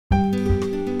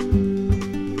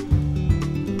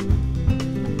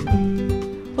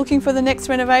Looking for the next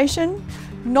renovation?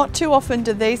 Not too often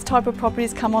do these type of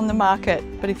properties come on the market,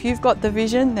 but if you've got the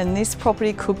vision, then this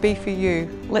property could be for you.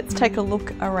 Let's take a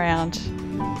look around.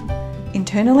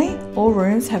 Internally, all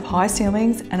rooms have high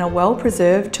ceilings and are well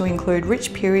preserved to include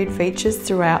rich period features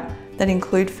throughout that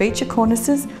include feature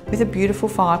cornices with a beautiful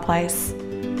fireplace.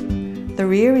 The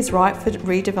rear is right for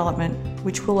redevelopment,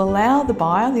 which will allow the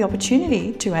buyer the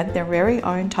opportunity to add their very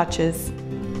own touches.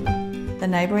 The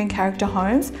neighbouring character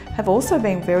homes have also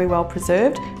been very well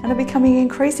preserved and are becoming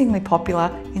increasingly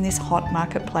popular in this hot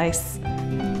marketplace.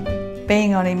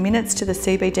 Being only minutes to the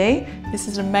CBD, this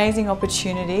is an amazing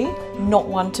opportunity, not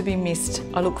one to be missed.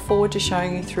 I look forward to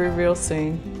showing you through real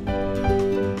soon.